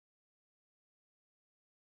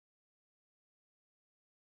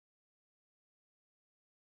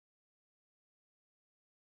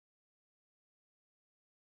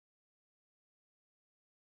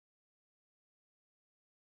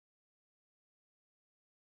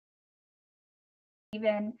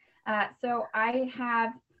Stephen. So I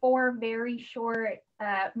have four very short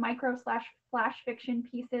micro/flash fiction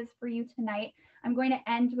pieces for you tonight. I'm going to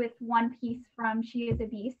end with one piece from She is a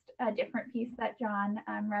Beast, a different piece that John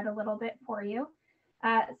read a little bit for you.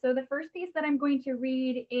 So the first piece that I'm going to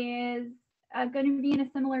read is going to be in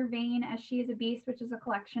a similar vein as She is a Beast, which is a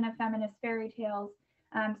collection of feminist fairy tales.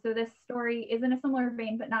 So this story is in a similar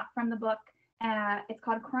vein, but not from the book. It's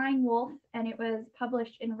called Crying Wolf, and it was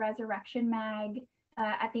published in Resurrection Mag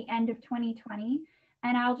at the end of 2020.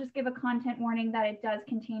 And I'll just give a content warning that it does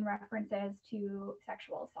contain references to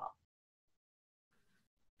sexual assault.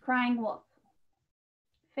 Crying Wolf.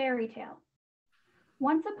 Fairy tale.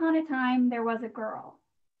 Once upon a time, there was a girl,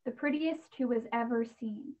 the prettiest who was ever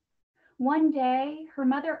seen. One day, her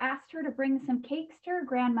mother asked her to bring some cakes to her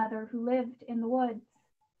grandmother who lived in the woods.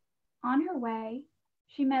 On her way,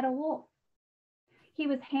 she met a wolf. He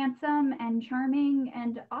was handsome and charming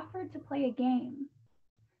and offered to play a game.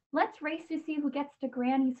 Let's race to see who gets to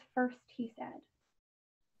Granny's first, he said.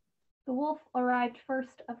 The wolf arrived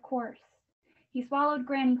first, of course. He swallowed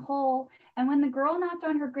Granny whole, and when the girl knocked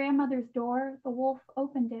on her grandmother's door, the wolf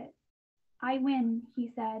opened it. I win,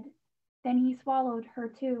 he said. Then he swallowed her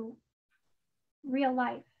too. Real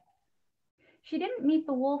life. She didn't meet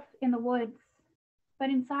the wolf in the woods, but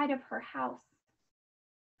inside of her house.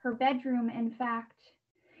 Her bedroom, in fact.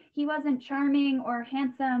 He wasn't charming or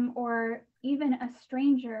handsome or even a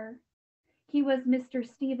stranger. He was Mr.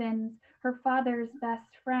 Stevens, her father's best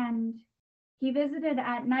friend. He visited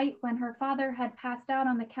at night when her father had passed out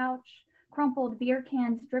on the couch, crumpled beer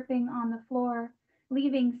cans dripping on the floor,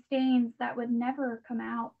 leaving stains that would never come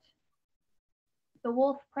out. The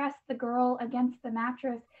wolf pressed the girl against the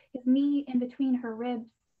mattress, his knee in between her ribs.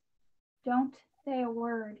 Don't say a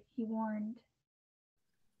word, he warned.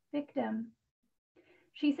 Victim.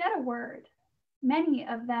 She said a word, many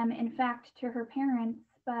of them, in fact, to her parents,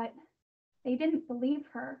 but they didn't believe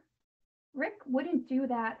her. Rick wouldn't do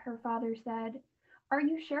that, her father said. Are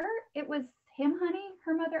you sure it was him, honey?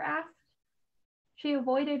 Her mother asked. She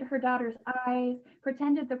avoided her daughter's eyes,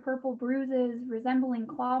 pretended the purple bruises resembling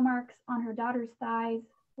claw marks on her daughter's thighs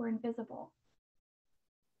were invisible.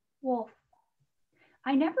 Wolf.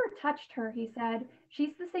 I never touched her, he said.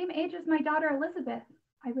 She's the same age as my daughter Elizabeth.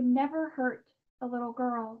 I would never hurt a little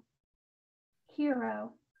girl.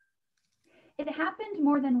 Hero. It happened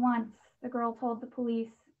more than once, the girl told the police.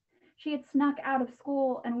 She had snuck out of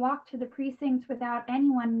school and walked to the precinct without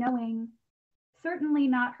anyone knowing. Certainly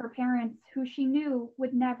not her parents, who she knew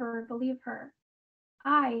would never believe her.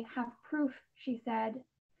 I have proof, she said.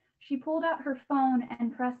 She pulled out her phone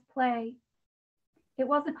and pressed play. It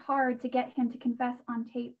wasn't hard to get him to confess on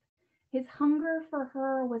tape. His hunger for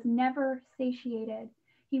her was never satiated.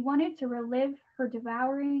 He wanted to relive her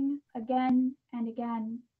devouring again and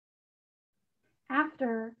again.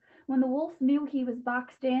 After, when the wolf knew he was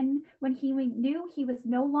boxed in, when he knew he was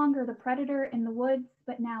no longer the predator in the woods,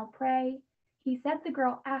 but now prey, he said the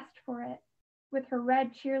girl asked for it, with her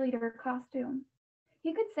red cheerleader costume.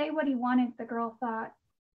 He could say what he wanted, the girl thought.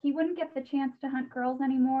 He wouldn't get the chance to hunt girls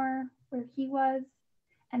anymore, where he was,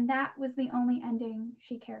 and that was the only ending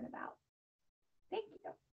she cared about. Thank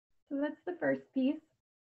you. So that's the first piece.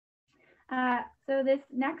 So this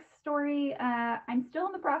next story, I'm still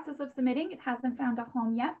in the process of submitting. It hasn't found a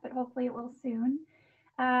home yet, but hopefully it will soon.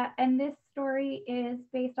 And this story is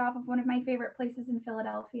based off of one of my favorite places in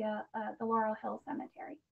Philadelphia, the Laurel Hill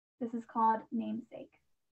Cemetery. This is called Namesake.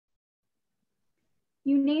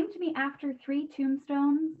 You named me after 3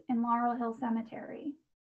 tombstones in Laurel Hill Cemetery.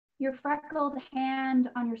 Your freckled hand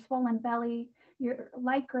on your swollen belly, your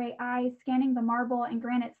light gray eyes scanning the marble and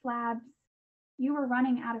granite slabs. You were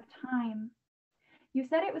running out of time. You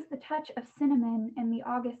said it was the touch of cinnamon in the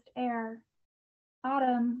August air.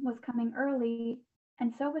 Autumn was coming early,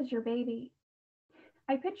 and so was your baby.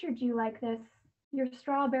 I pictured you like this, your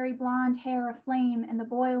strawberry blonde hair aflame in the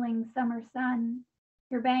boiling summer sun,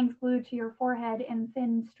 your bangs glued to your forehead in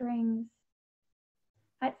thin strings.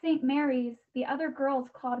 At St. Mary's, the other girls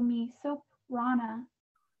called me Soap Rana.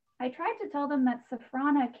 I tried to tell them that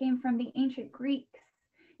Sophrana came from the ancient Greeks,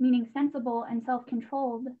 meaning sensible and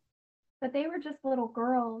self-controlled, but they were just little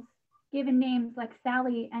girls, given names like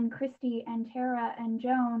Sally and Christy and Tara and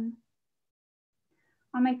Joan.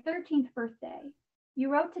 On my 13th birthday,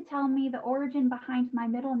 you wrote to tell me the origin behind my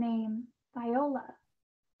middle name, Viola.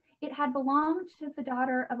 It had belonged to the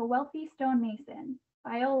daughter of a wealthy stonemason,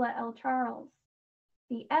 Viola L. Charles.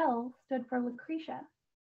 The L stood for Lucretia.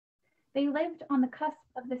 They lived on the cusp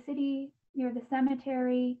of the city near the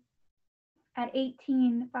cemetery. At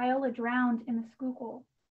 18, Viola drowned in the Schuylkill.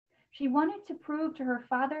 She wanted to prove to her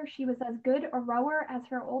father she was as good a rower as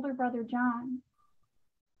her older brother John.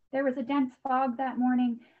 There was a dense fog that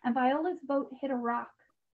morning, and Viola's boat hit a rock,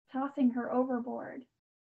 tossing her overboard.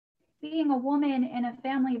 Being a woman in a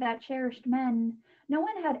family that cherished men, no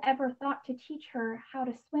one had ever thought to teach her how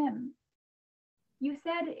to swim. You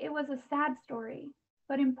said it was a sad story,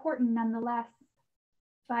 but important nonetheless.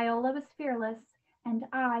 Viola was fearless, and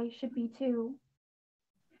I should be too.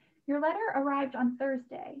 Your letter arrived on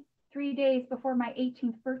Thursday, 3 days before my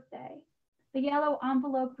 18th birthday. The yellow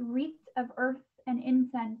envelope reeked of earth and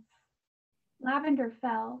incense. Lavender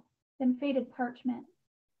fell, then faded parchment.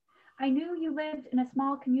 I knew you lived in a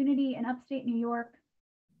small community in upstate New York.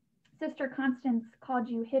 Sister Constance called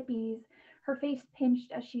you hippies, her face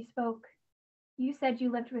pinched as she spoke. You said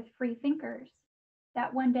you lived with free thinkers,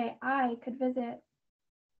 that one day I could visit.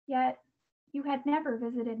 Yet you had never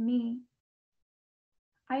visited me.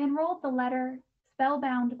 I unrolled the letter,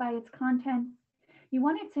 spellbound by its contents. You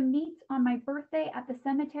wanted to meet on my birthday at the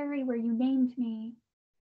cemetery where you named me.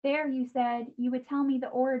 There, you said, you would tell me the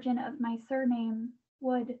origin of my surname,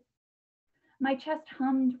 Wood. My chest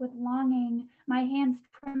hummed with longing. My hands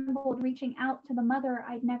trembled, reaching out to the mother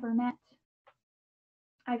I'd never met.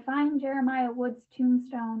 I find Jeremiah Wood's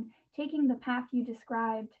tombstone, taking the path you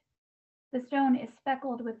described. The stone is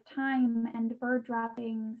speckled with thyme and bird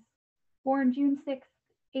droppings. Born June 6,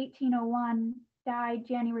 1801, died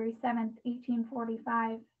January 7,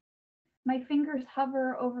 1845. My fingers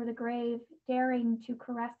hover over the grave, daring to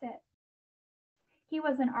caress it. He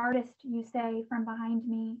was an artist, you say, from behind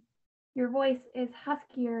me. Your voice is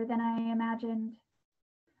huskier than I imagined.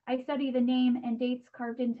 I study the name and dates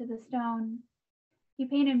carved into the stone. He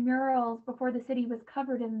painted murals before the city was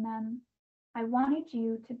covered in them. I wanted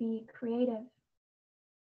you to be creative.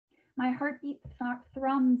 My heartbeat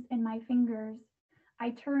thrums in my fingers. I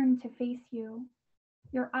turn to face you.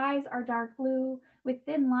 Your eyes are dark blue, with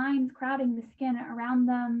thin lines crowding the skin around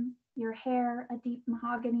them, your hair a deep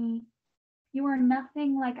mahogany. You are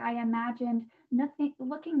nothing like I imagined,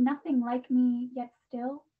 looking nothing like me, yet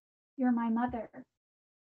still, you're my mother.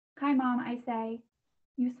 Hi, Mom, I say.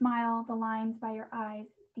 You smile, the lines by your eyes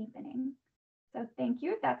deepening. So thank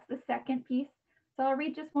you. That's the second piece. So I'll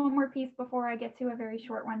read just one more piece before I get to a very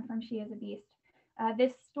short one from She is a Beast.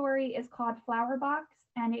 This story is called Flower Box,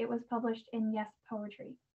 and it was published in Yes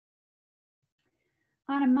Poetry.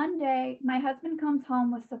 On a Monday, my husband comes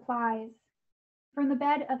home with supplies. From the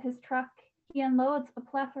bed of his truck, he unloads a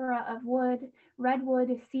plethora of wood,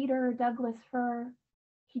 redwood, cedar, Douglas fir.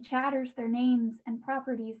 He chatters their names and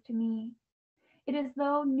properties to me. It is as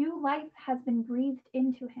though new life has been breathed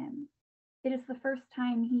into him. It is the first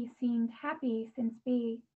time he seemed happy since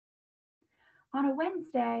B. On a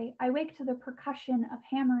Wednesday, I wake to the percussion of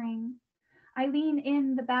hammering. I lean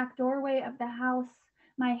in the back doorway of the house,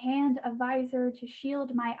 my hand a visor to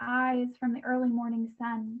shield my eyes from the early morning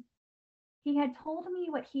sun. He had told me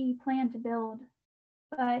what he planned to build,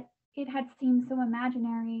 but it had seemed so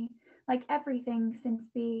imaginary, like everything since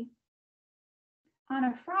B. On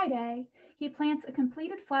a Friday, he plants a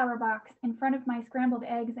completed flower box in front of my scrambled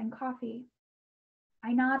eggs and coffee.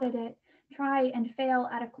 I nod at it, try and fail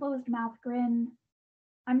at a closed-mouth grin.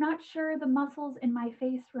 I'm not sure the muscles in my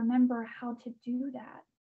face remember how to do that.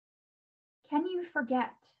 Can you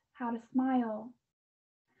forget how to smile?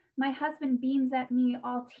 My husband beams at me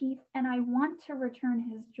all teeth, and I want to return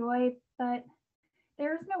his joy, but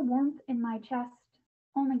there is no warmth in my chest,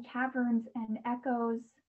 only caverns and echoes.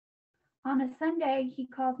 On a Sunday, he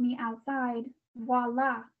calls me outside.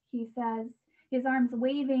 Voila, he says, his arms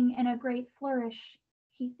waving in a great flourish.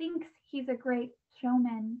 He thinks he's a great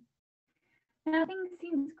showman. Nothing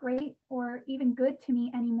seems great or even good to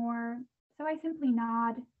me anymore, so I simply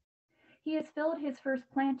nod. He has filled his first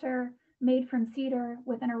planter, made from cedar,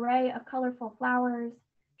 with an array of colorful flowers,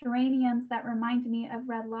 geraniums that remind me of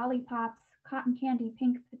red lollipops, cotton candy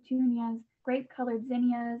pink petunias, grape-colored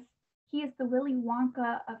zinnias. He is the Willy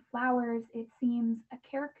Wonka of flowers, it seems, a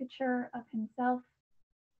caricature of himself.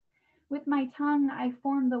 With my tongue, I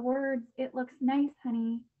form the words, "It looks nice,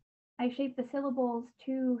 honey." I shape the syllables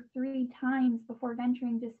 2, 3 times before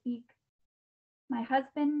venturing to speak. My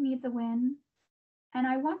husband needs a win, and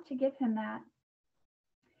I want to give him that.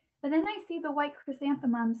 But then I see the white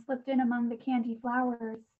chrysanthemums slipped in among the candy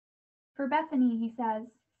flowers. For Bethany, he says,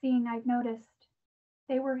 seeing I've noticed.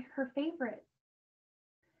 They were her favorite.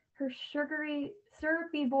 Her sugary,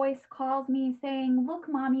 syrupy voice calls me, saying, "Look,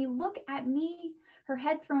 Mommy, look at me." Her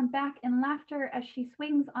head thrown back in laughter as she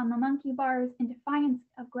swings on the monkey bars in defiance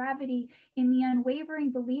of gravity, in the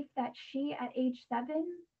unwavering belief that she, at age 7,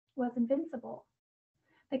 was invincible.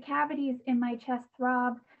 The cavities in my chest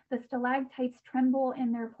throb, the stalactites tremble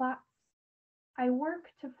in their plots. I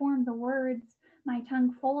work to form the words, my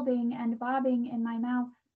tongue folding and bobbing in my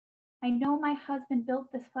mouth. I know my husband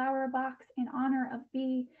built this flower box in honor of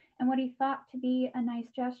B and what he thought to be a nice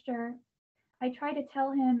gesture. I try to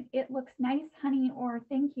tell him it looks nice, honey, or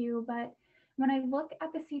thank you, but when I look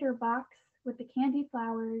at the cedar box with the candy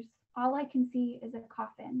flowers, all I can see is a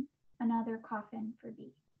coffin, another coffin for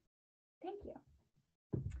B. Thank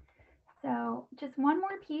you. So just one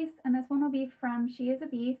more piece, and this one will be from She is a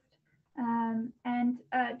Beast.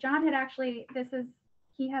 John had actually,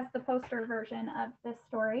 he has the poster version of this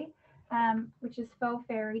story, which is Faux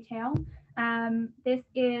Fairy Tale. This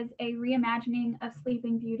is a reimagining of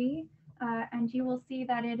Sleeping Beauty, and you will see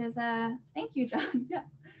that it is thank you, John. Yeah.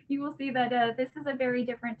 You will see that this is a very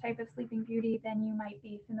different type of Sleeping Beauty than you might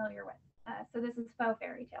be familiar with. So this is Faux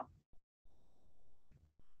Fairy Tale.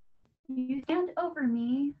 You stand over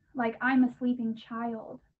me like I'm a sleeping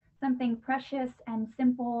child, something precious and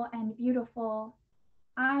simple and beautiful.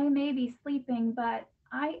 I may be sleeping, but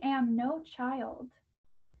I am no child.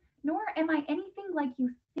 Nor am I anything like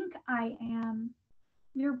you think I am.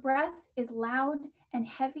 Your breath is loud and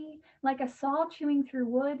heavy, like a saw chewing through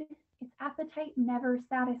wood, its appetite never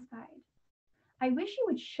satisfied. I wish you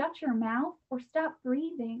would shut your mouth or stop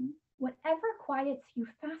breathing, whatever quiets you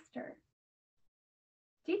faster.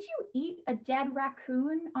 Did you eat a dead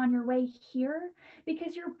raccoon on your way here?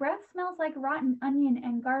 Because your breath smells like rotten onion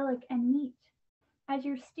and garlic and meat. As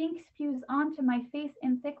your stink spews onto my face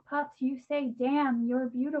in thick puffs, you say, damn, you're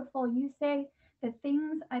beautiful. You say the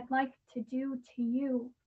things I'd like to do to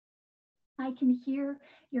you. I can hear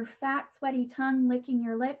your fat, sweaty tongue licking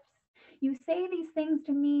your lips. You say these things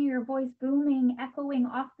to me, your voice booming, echoing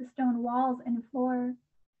off the stone walls and floor.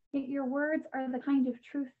 Yet your words are the kind of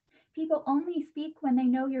truth people only speak when they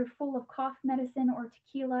know you're full of cough medicine or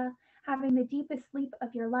tequila, having the deepest sleep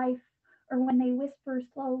of your life, or when they whisper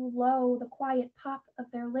slow, low, the quiet pop of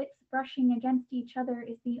their lips brushing against each other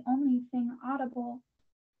is the only thing audible.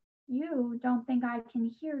 You don't think I can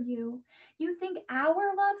hear you. You think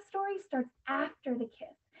our love story starts after the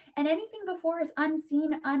kiss, and anything before is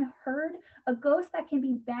unseen, unheard, a ghost that can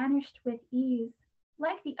be banished with ease.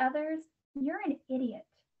 Like the others, you're an idiot.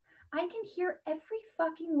 I can hear every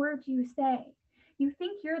fucking word you say. You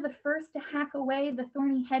think you're the first to hack away the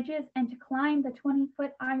thorny hedges and to climb the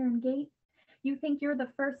 20-foot iron gate. You think you're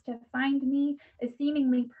the first to find me, a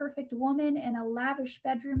seemingly perfect woman in a lavish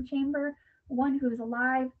bedroom chamber, one who's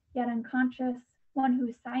alive yet unconscious, one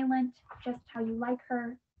who's silent, just how you like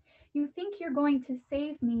her. You think you're going to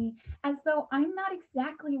save me as though I'm not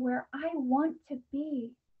exactly where I want to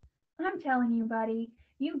be. I'm telling you, buddy,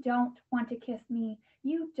 you don't want to kiss me.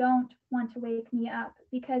 You don't want to wake me up,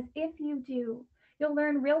 because if you do, you'll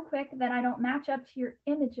learn real quick that I don't match up to your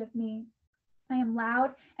image of me. I am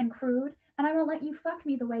loud and crude, and I won't let you fuck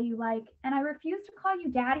me the way you like, and I refuse to call you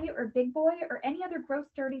daddy or big boy or any other gross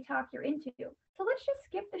dirty talk you're into. So let's just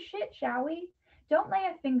skip the shit, shall we? Don't lay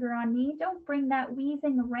a finger on me. Don't bring that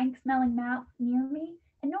wheezing, rank-smelling mouth near me,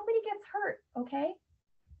 and nobody gets hurt, okay?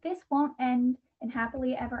 This won't end in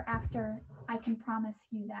happily ever after. I can promise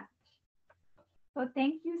you that. So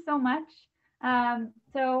thank you so much.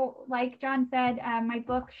 So like John said, my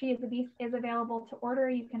book, She is a Beast, is available to order.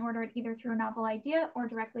 You can order it either through a Novel Idea or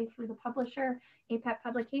directly through the publisher, APEP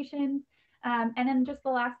Publications. And then just the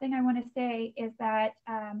last thing I want to say is that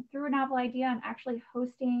through a Novel Idea, I'm actually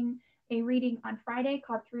hosting a reading on Friday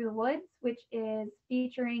called Through the Woods, which is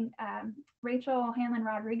featuring Rachel Hanlon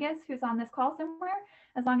Rodriguez, who's on this call somewhere,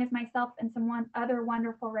 as long as myself and some other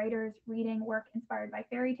wonderful writers reading work inspired by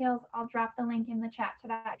fairy tales. I'll drop the link in the chat to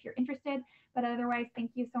that if you're interested. But otherwise,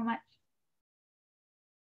 thank you so much.